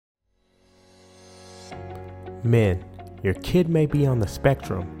Men, your kid may be on the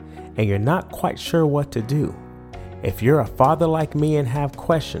spectrum and you're not quite sure what to do. If you're a father like me and have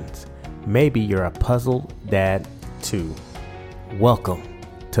questions, maybe you're a puzzled dad too. Welcome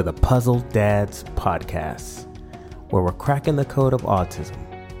to the Puzzled Dads Podcast, where we're cracking the code of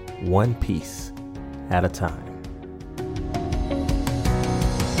autism, one piece at a time.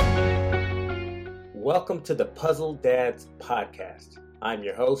 Welcome to the Puzzled Dads Podcast. I'm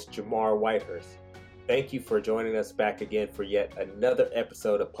your host, Jamar Whitehurst. Thank you for joining us back again for yet another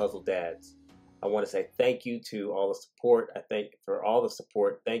episode of Puzzled Dads. I want to say thank you to all the support. I thank for all the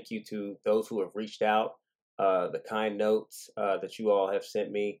support. Thank you to those who have reached out, the kind notes that you all have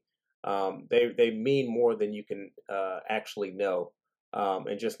sent me. They mean more than you can actually know.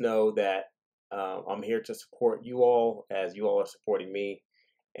 And just know that I'm here to support you all as you all are supporting me.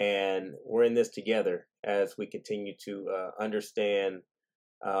 And we're in this together as we continue to understand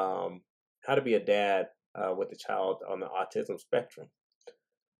how to be a dad with a child on the autism spectrum.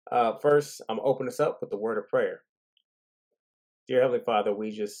 First, I'm going to open us up with the word of prayer. Dear Heavenly Father, we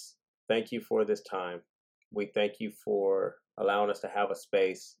just thank you for this time. We thank you for allowing us to have a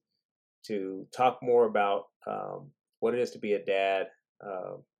space to talk more about what it is to be a dad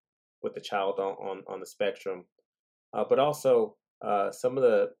with a child on the spectrum, but also some of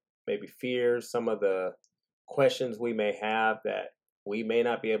the maybe fears, some of the questions we may have that we may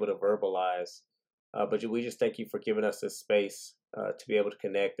not be able to verbalize, but we just thank you for giving us this space to be able to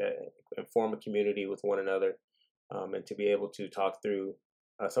connect and form a community with one another, and to be able to talk through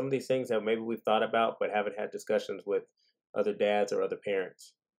some of these things that maybe we've thought about but haven't had discussions with other dads or other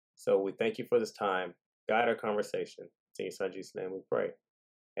parents. So we thank you for this time. Guide our conversation. In your son Jesus' name we pray.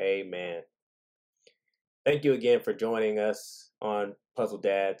 Amen. Thank you again for joining us on Puzzle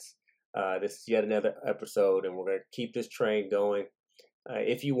Dads. This is yet another episode, and we're going to keep this train going.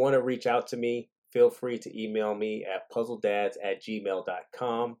 If you want to reach out to me, feel free to email me at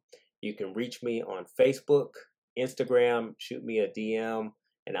puzzledads@gmail.com. You can reach me on Facebook, Instagram, shoot me a DM,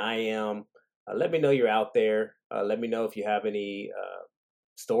 an IM. Let me know you're out there. Let me know if you have any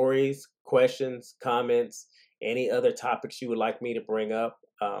stories, questions, comments, any other topics you would like me to bring up.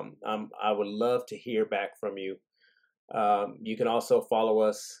 I would love to hear back from you. You can also follow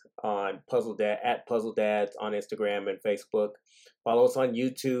us on at Puzzle Dads on Instagram and Facebook. Follow us on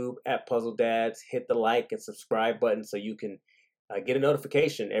YouTube at Puzzle Dads. Hit the like and subscribe button so you can get a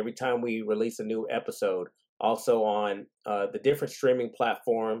notification every time we release a new episode. Also on the different streaming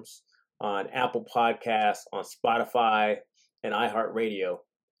platforms, on Apple Podcasts, on Spotify, and iHeartRadio.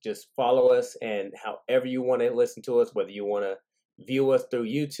 Just follow us, and however you want to listen to us, whether you want to view us through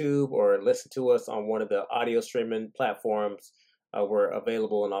YouTube or listen to us on one of the audio streaming platforms, we're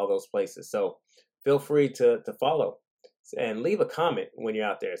available in all those places. So feel free to follow and leave a comment when you're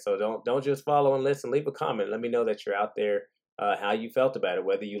out there. So don't just follow and listen. Leave a comment. Let me know that you're out there, how you felt about it,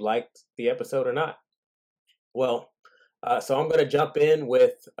 whether you liked the episode or not. Well, so I'm going to jump in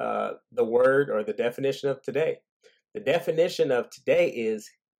with the word or the definition of today. The definition of today is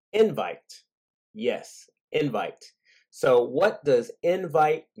invite. Yes, invite. So what does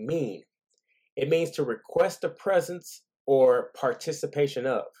invite mean? It means to request a presence or participation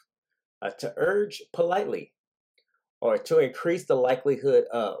of, to urge politely, or to increase the likelihood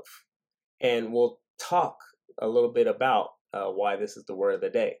of. And we'll talk a little bit about why this is the word of the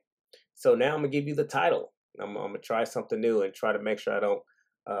day. So now I'm going to give you the title. I'm going to try something new and try to make sure I don't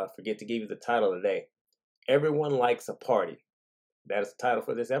forget to give you the title today. Everyone likes a party. That is the title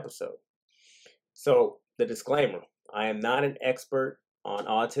for this episode. So the disclaimer. I am not an expert on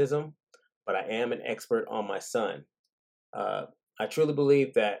autism, but I am an expert on my son. I truly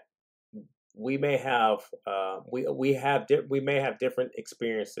believe that we may have we may have different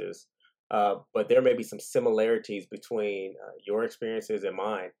experiences, but there may be some similarities between your experiences and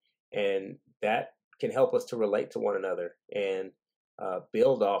mine, and that can help us to relate to one another and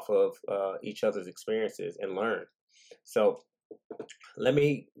build off of each other's experiences and learn. So let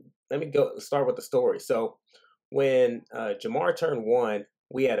me go start with the story. So when Jamar turned 1,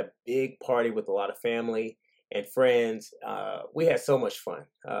 we had a big party with a lot of family and friends. We had so much fun.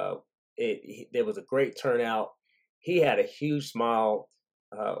 There was a great turnout. He had a huge smile.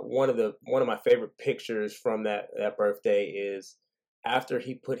 One of my favorite pictures from that birthday is after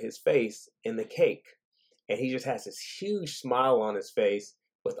he put his face in the cake, and he just has this huge smile on his face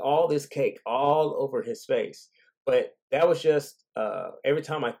with all this cake all over his face. But that was just every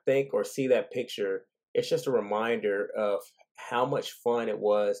time I think or see that picture, it's just a reminder of how much fun it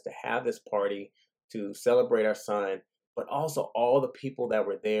was to have this party, to celebrate our son, but also all the people that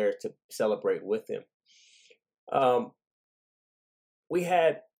were there to celebrate with him. We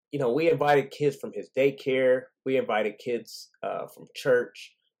had we invited kids from his daycare. We invited kids from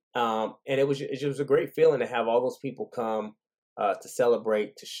church, and it was a great feeling to have all those people come to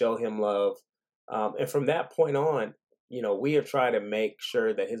celebrate, to show him love. And from that point on, we have tried to make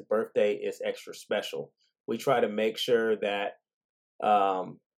sure that his birthday is extra special. We try to make sure that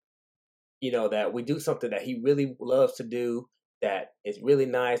um, that we do something that he really loves to do, that is really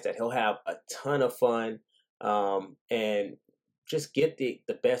nice, that he'll have a ton of fun, and just get the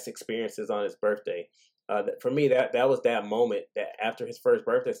best experiences on his birthday. For me, that was that moment that after his first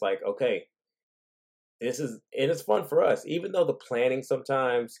birthday, it's like, okay, and it's fun for us, even though the planning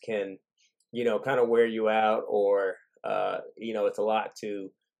sometimes can, kind of wear you out, or it's a lot to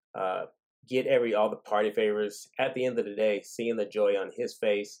uh, get all the party favors. At the end of the day, seeing the joy on his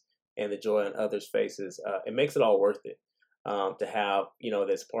face and the joy on others' faces, it makes it all worth it to have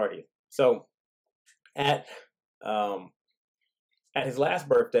this party. So at um, at his last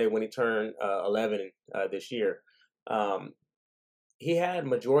birthday, when he turned 11 this year, um, he had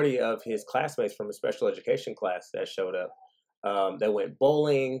majority of his classmates from a special education class that showed up. They went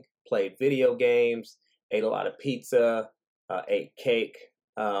bowling, played video games, ate a lot of pizza, ate cake,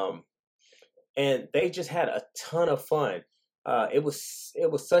 um, and they just had a ton of fun. It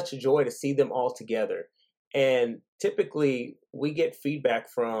was such a joy to see them all together. And typically, we get feedback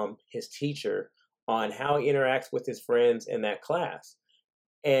from his teacher on how he interacts with his friends in that class.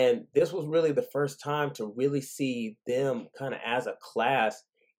 And this was really the first time to really see them kind of as a class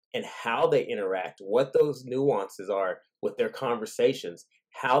and how they interact, what those nuances are with their conversations,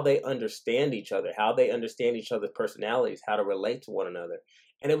 how they understand each other, how they understand each other's personalities, how to relate to one another.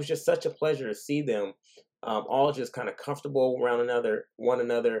 And it was just such a pleasure to see them all just kind of comfortable around one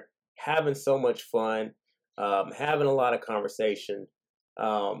another, having so much fun, having a lot of conversation.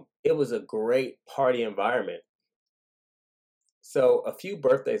 It was a great party environment. So a few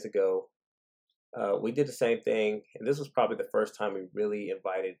birthdays ago, we did the same thing, and this was probably the first time we really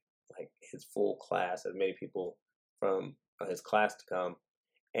invited like his full class, as many people from his class to come,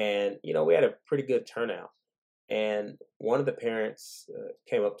 and we had a pretty good turnout. And one of the parents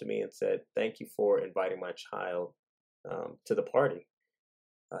came up to me and said, "Thank you for inviting my child to the party.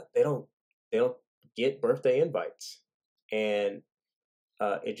 They don't get birthday invites," and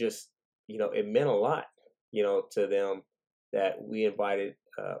it just it meant a lot to them that we invited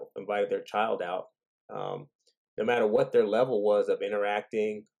their child out, no matter what their level was of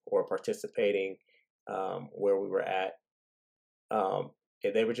interacting or participating, where we were at.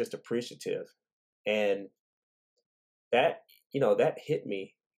 And they were just appreciative, and that hit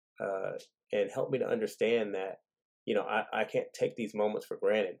me, uh, and helped me to understand that I can't take these moments for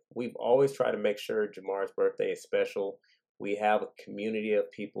granted. We've always tried to make sure Jamar's birthday is special. We have a community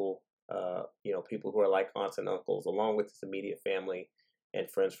of people, people who are like aunts and uncles, along with his immediate family and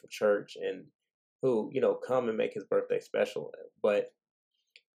friends from church, and who come and make his birthday special. But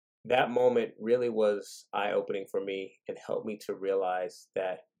that moment really was eye opening for me and helped me to realize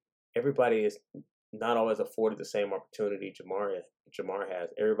that everybody is not always afforded the same opportunity Jamar has.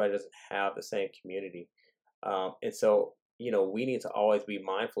 Everybody doesn't have the same community, and so we need to always be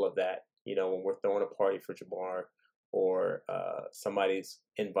mindful of that. When we're throwing a party for Jamar, or somebody's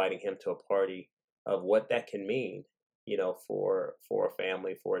inviting him to a party, of what that can mean, for a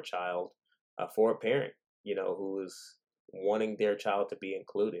family, for a child, for a parent, who is wanting their child to be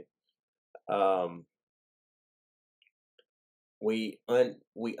included. Um, we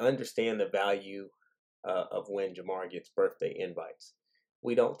understand the value of when Jamar gets birthday invites.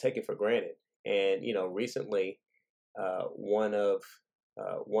 We don't take it for granted. And recently, one of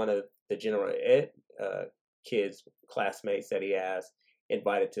the general ed kids classmates that he has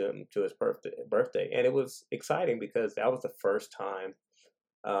invited to him to his birthday, and it was exciting because that was the first time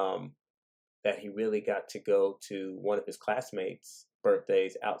um, that he really got to go to one of his classmates'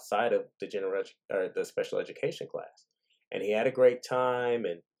 birthdays outside of or the special education class, and he had a great time,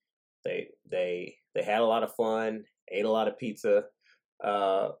 and they had a lot of fun, ate a lot of pizza,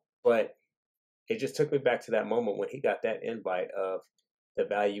 but it just took me back to that moment when he got that invite, of the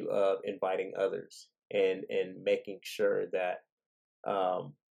value of inviting others, and making sure that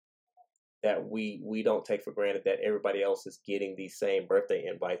um, we don't take for granted that everybody else is getting these same birthday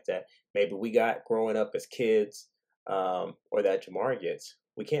invites that maybe we got growing up as kids, or that Jamar gets.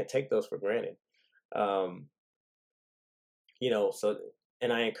 We can't take those for granted. Um, so,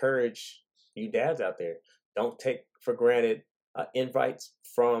 and I encourage you dads out there, don't take for granted invites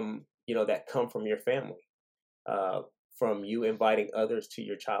from that come from your family, uh, from you inviting others to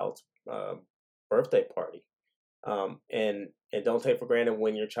your child's birthday party, and don't take for granted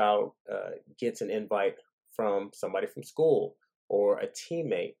when your child gets an invite from somebody from school, or a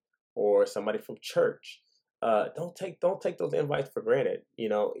teammate or somebody from church. Don't take those invites for granted.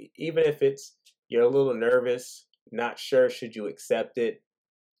 Even if it's you're a little nervous, not sure should you accept it.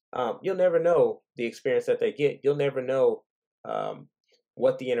 You'll never know the experience that they get. You'll never know um,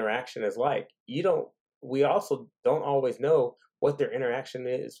 what the interaction is like. You don't. We also don't always know what their interaction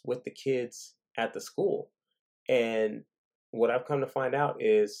is with the kids at the school. And what I've come to find out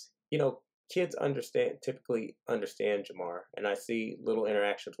is, kids typically understand Jamar, and I see little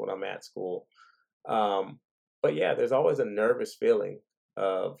interactions when I'm at school. Um, but yeah, there's always a nervous feeling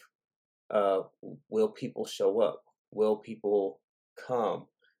of, uh, will people show up? Will people come?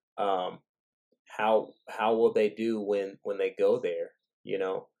 Um, how will they do when they go there? You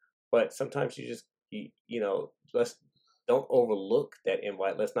know, but sometimes let's don't overlook that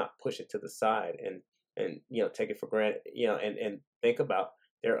invite. Let's not push it to the side and take it for granted. And think about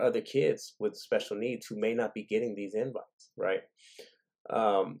there are other kids with special needs who may not be getting these invites, right?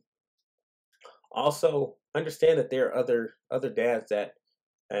 Um, Also, understand that there are other dads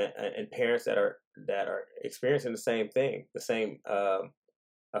and parents that are experiencing the same thing, the same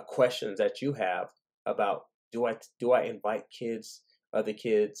questions that you have about do I invite other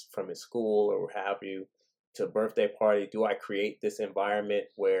kids from his school or have you to a birthday party? Do I create this environment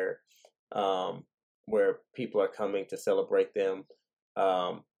um, where people are coming to celebrate them,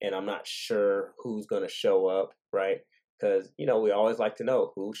 and I'm not sure who's going to show up, right? Because we always like to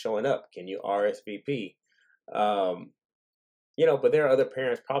know who's showing up. Can you RSVP? Um, but there are other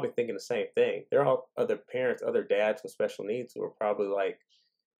parents probably thinking the same thing. There are other parents, other dads with special needs who are probably like,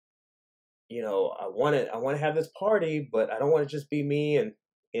 I want to have this party, but I don't want to just be me and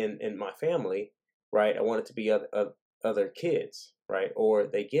my family, right? I want it to be other kids, right? Or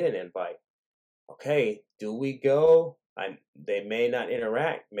they get an invite. Okay, do we go? They may not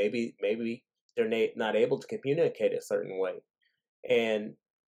interact. Maybe they're not able to communicate a certain way, and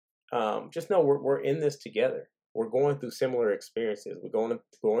just know we're in this together. We're going through similar experiences. We're going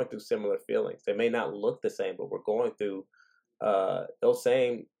through similar feelings. They may not look the same, but we're going through those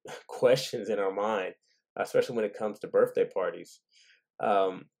same questions in our mind, especially when it comes to birthday parties.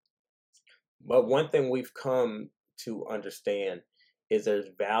 Um, but one thing we've come to understand is there's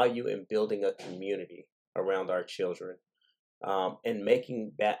value in building a community around our children, and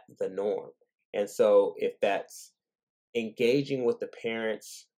making that the norm. And so, if that's engaging with the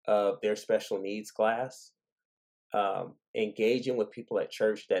parents of their special needs class, engaging with people at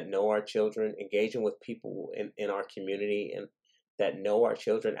church that know our children, engaging with people in our community and that know our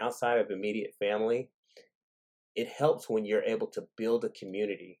children outside of immediate family, it helps when you're able to build a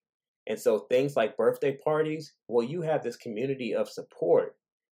community. And so things like birthday parties, well, you have this community of support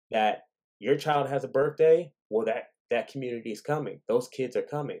that your child has a birthday, well, that community is coming. Those kids are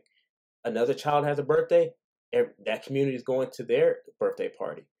coming. Another child has a birthday, that community is going to their birthday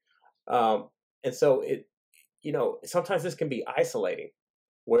party. Um, and so sometimes this can be isolating,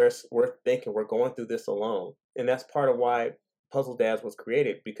 where we're thinking we're going through this alone. And that's part of why Puzzle Dads was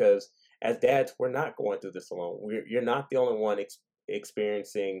created, because as dads, we're not going through this alone. You're not the only one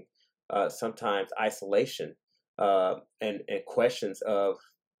experiencing sometimes isolation, and questions of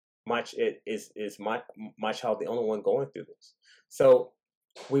is my child the only one going through this? So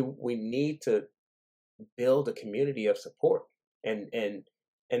we need to build a community of support, and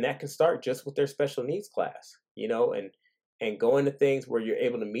that can start just with their special needs class, and go into things where you're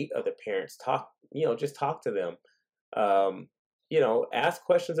able to meet other parents, just talk to them, um, ask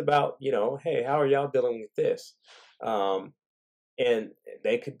questions about, hey, how are y'all dealing with this? Um, and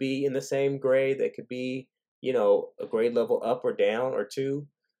they could be in the same grade, they could be, a grade level up or down or two.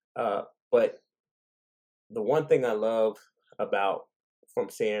 But the one thing I love about from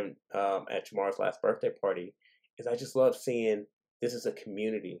seeing at Jamar's last birthday party is I just love seeing this is a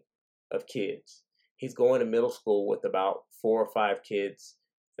community of kids. He's going to middle school with about 4 or 5 kids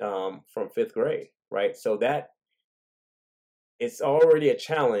from 5th grade, right? So that it's already a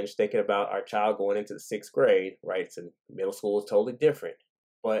challenge thinking about our child going into the 6th grade, right? So middle school is totally different,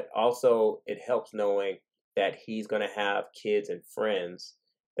 but also it helps knowing that he's going to have kids and friends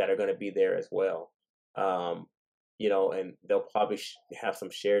that are going to be there as well. Um, and they'll probably have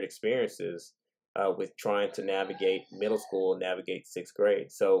some shared experiences with trying to navigate middle school, navigate 6th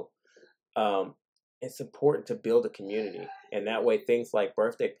grade. So um, it's important to build a community, and that way things like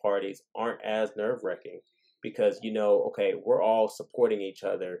birthday parties aren't as nerve-wracking, because okay, we're all supporting each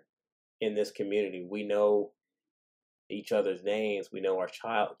other in this community. We know each other's names. We know our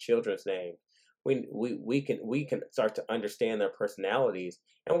children's names. We can start to understand their personalities,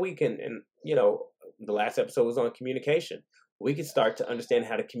 and the last episode was on communication. We can start to understand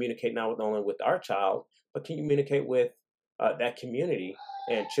how to communicate not only with our child, but communicate with that community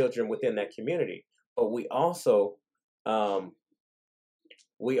and children within that community. But um,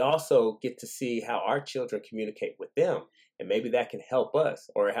 we also get to see how our children communicate with them, and maybe that can help us,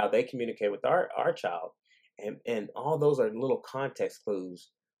 or how they communicate with our child, and all those are little context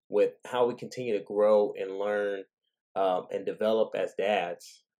clues with how we continue to grow and learn, and develop as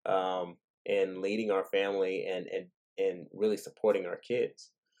dads, and leading our family, and really supporting our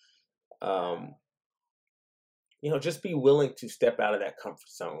kids. um, just be willing to step out of that comfort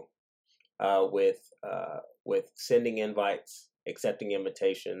zone, with sending invites, accepting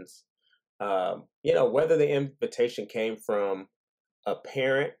invitations. Whether the invitation came from a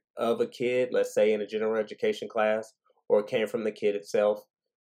parent of a kid, let's say in a general education class, or it came from the kid itself.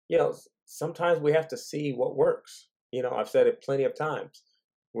 Sometimes we have to see what works. I've said it plenty of times.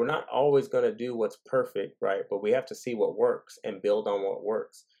 We're not always going to do what's perfect, right? But we have to see what works and build on what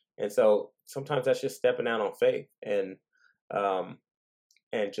works. And so sometimes that's just stepping out on faith, um,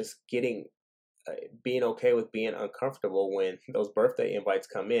 and just being okay with being uncomfortable when those birthday invites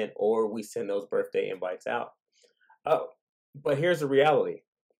come in, or we send those birthday invites out. Oh, but here's the reality.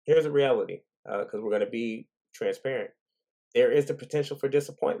 Here's the reality, because we're going to be transparent. There is the potential for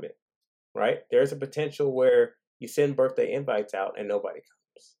disappointment, right? There's a potential where you send birthday invites out and nobody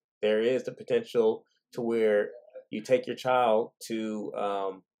comes. There is the potential to where you take your child to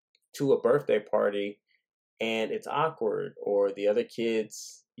a birthday party and it's awkward, or the other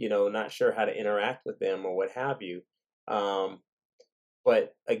kids, not sure how to interact with them, or what have you.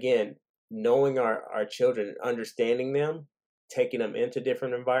 But again, knowing our children, understanding them, taking them into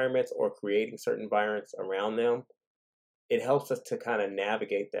different environments, or creating certain environments around them, it helps us to kind of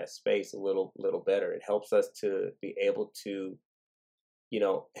navigate that space a little better. It helps us to be able to,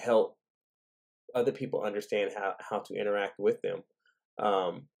 help other people understand how to interact with them.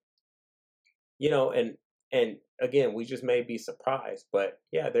 Um, and again, we just may be surprised, but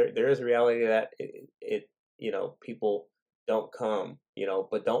yeah, there is a reality that people don't come,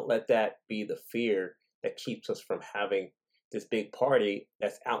 but don't let that be the fear that keeps us from having this big party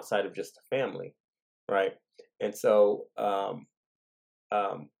that's outside of just the family, right? And so, don't,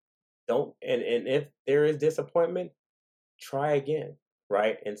 and if there is disappointment, try again,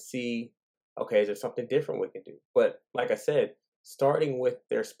 right? And see, okay, is there something different we can do? But like I said, starting with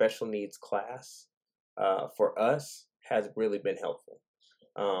their special needs class, for us, has really been helpful.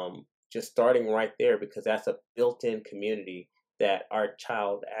 Just starting right there, because that's a built-in community that our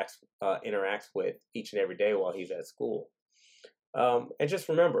child interacts with each and every day while he's at school. And just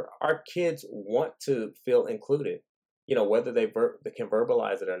remember, our kids want to feel included, whether they can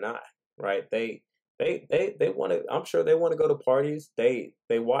verbalize it or not, right? They want to. I'm sure they want to go to parties. They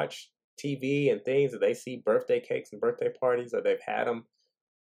watch TV and things, and they see birthday cakes and birthday parties, or they've had them.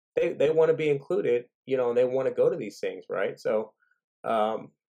 They want to be included, and they want to go to these things, right? So,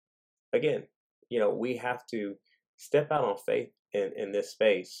 um, again, we have to step out on faith in this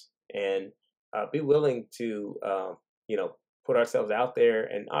space, and be willing to, put ourselves out there.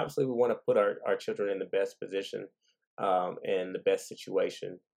 And obviously, we want to put our children in the best position, and the best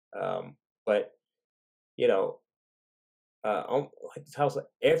situation. But, you know, like this house,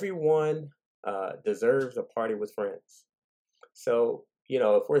 everyone deserves a party with friends. So,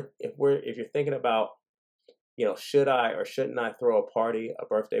 if you're thinking about, should I or shouldn't I throw a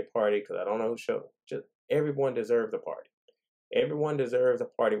birthday party, because I don't know who should. Just everyone deserves a party. Everyone deserves a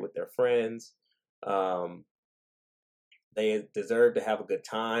party with their friends. They deserve to have a good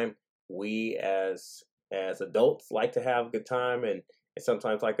time. We as adults like to have a good time, and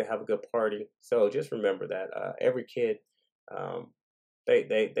sometimes like to have a good party. So just remember that every kid, um,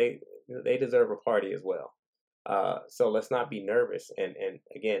 they deserve a party as well. So let's not be nervous, and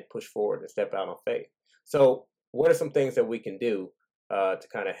again, push forward and step out on faith. So what are some things that we can do to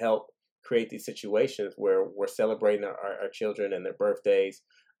kind of help create these situations where we're celebrating our children and their birthdays?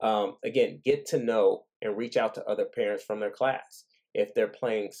 Again, get to know and reach out to other parents from their class. If they're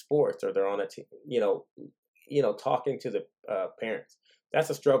playing sports or they're on a team, talking to the parents.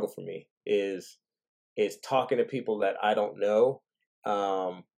 That's a struggle for me, is talking to people that I don't know,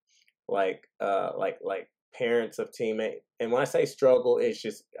 like parents of teammates. And when I say struggle,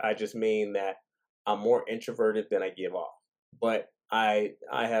 I just mean that I'm more introverted than I give off. But I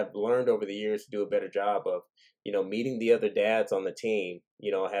have learned over the years to do a better job of, meeting the other dads on the team.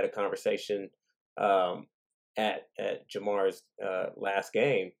 I had a conversation at Jamar's last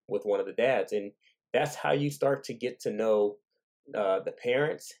game with one of the dads, and that's how you start to get to know the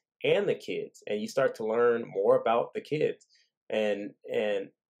parents and the kids, and you start to learn more about the kids, and then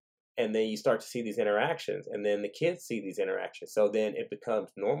you start to see these interactions, and then the kids see these interactions. So then it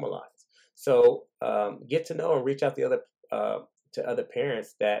becomes normalized. So get to know and reach out to the to other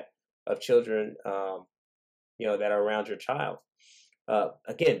parents of children, that are around your child.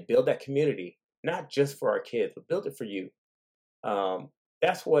 Again, build that community, not just for our kids, but build it for you.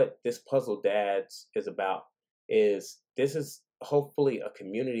 That's what this Puzzle Dads is about. This is hopefully a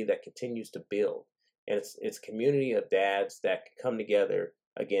community that continues to build, and it's a community of dads that can come together,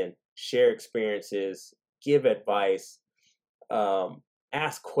 again, share experiences, give advice,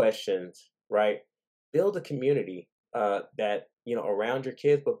 ask questions, right? Build a community that around your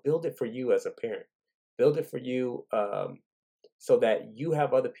kids, but build it for you as a parent. Build it for you so that you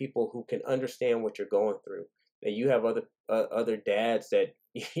have other people who can understand what you're going through. That you have other dads that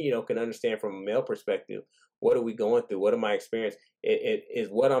can understand from a male perspective. What are we going through? What am I experiencing? It is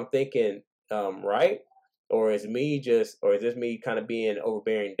what I'm thinking right, or is this me kind of being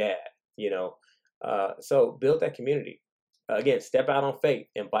overbearing dad? So build that community. Again, step out on faith.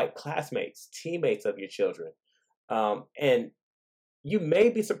 Invite classmates, teammates of your children, and you may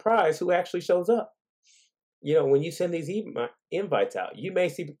be surprised who actually shows up. When you send these invites out, you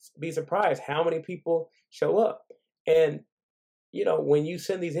may be surprised how many people show up. And, when you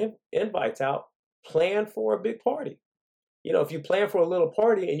send these invites out, plan for a big party. If you plan for a little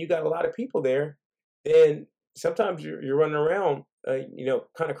party and you got a lot of people there, then sometimes you're running around,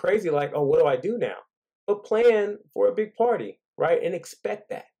 kind of crazy, like, oh, what do I do now? But plan for a big party, right? And expect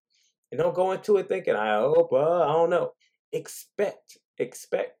that. And don't go into it thinking, I hope, I don't know. Expect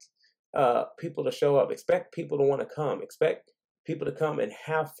people to show up. Expect people to want to come. Expect people to come and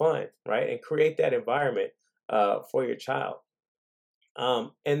have fun, right? And create that environment for your child.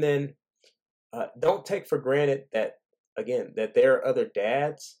 And then don't take for granted that there are other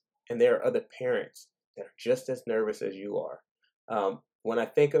dads and there are other parents that are just as nervous as you are. When I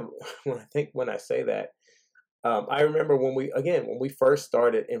say that, I remember when we first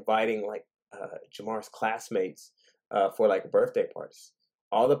started inviting like Jamar's classmates for like birthday parties.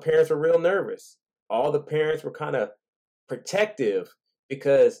 All the parents were real nervous. All the parents were kind of protective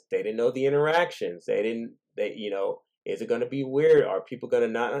because they didn't know the interactions. Is it going to be weird? Are people going to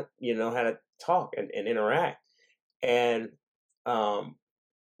not, know how to talk and interact? And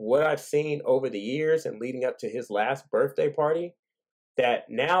what I've seen over the years and leading up to his last birthday party, that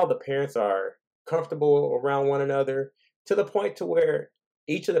now the parents are comfortable around one another to the point to where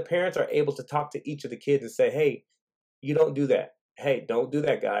each of the parents are able to talk to each of the kids and say, hey, you don't do that. Hey, don't do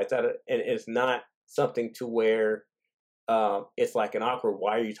that, guys. And it's not something to where it's like an awkward,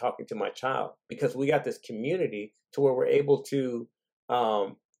 why are you talking to my child? Because we got this community to where we're able to,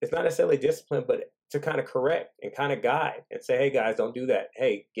 it's not necessarily discipline, but to kind of correct and kind of guide and say, hey, guys, don't do that.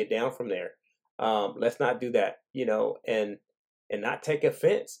 Hey, get down from there. Let's not do that, and not take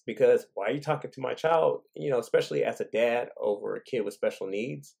offense, because why are you talking to my child? Especially as a dad over a kid with special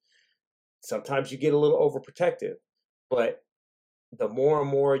needs, sometimes you get a little overprotective, but the more and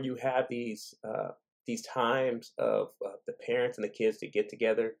more you have these times of the parents and the kids to get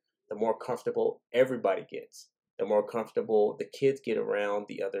together, the more comfortable everybody gets, the more comfortable the kids get around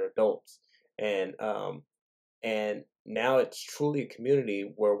the other adults. And now it's truly a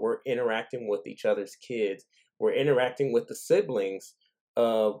community where we're interacting with each other's kids. We're interacting with the siblings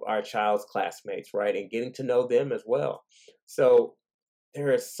of our child's classmates, right? And getting to know them as well. So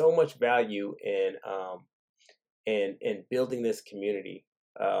there is so much value in building this community.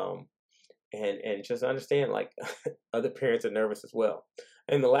 And just understand, like, other parents are nervous as well.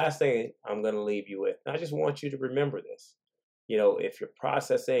 And the last thing I'm going to leave you with, I just want you to remember this. If you're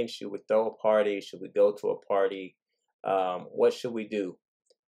processing, should we throw a party? Should we go to a party? What should we do?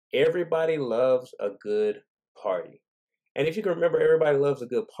 Everybody loves a good party. And if you can remember everybody loves a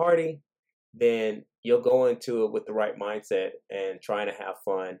good party, then you'll go into it with the right mindset and trying to have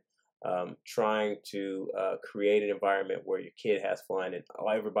fun, trying to create an environment where your kid has fun and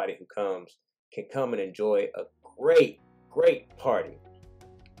everybody who comes can come and enjoy a great, great party.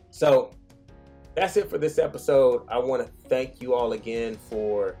 So that's it for this episode. I want to thank you all again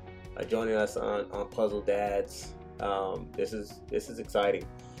for joining us on Puzzle Dads. This is exciting.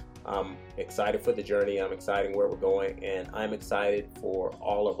 I'm excited for the journey. I'm excited where we're going, and I'm excited for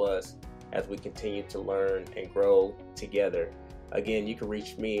all of us as we continue to learn and grow together. Again, you can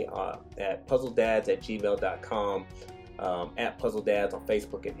reach me at puzzledads@gmail.com, at Puzzle Dads on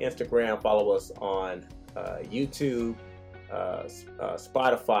Facebook and Instagram. Follow us on YouTube,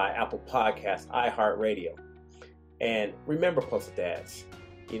 Spotify, Apple Podcasts, iHeartRadio. And remember, Puzzle Dads,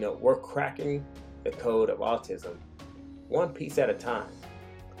 we're cracking the code of autism one piece at a time.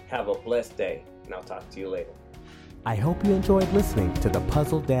 Have a blessed day, and I'll talk to you later. I hope you enjoyed listening to the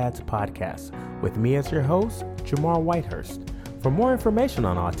Puzzle Dads podcast with me as your host, Jamar Whitehurst. For more information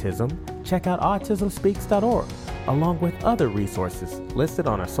on autism, check out autismspeaks.org, along with other resources listed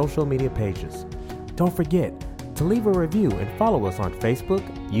on our social media pages. Don't forget to leave a review and follow us on Facebook,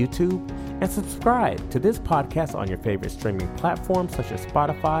 YouTube, and subscribe to this podcast on your favorite streaming platforms such as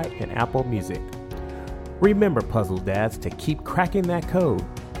Spotify and Apple Music. Remember, Puzzle Dads, to keep cracking that code,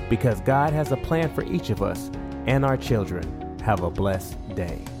 because God has a plan for each of us and our children. Have a blessed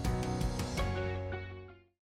day.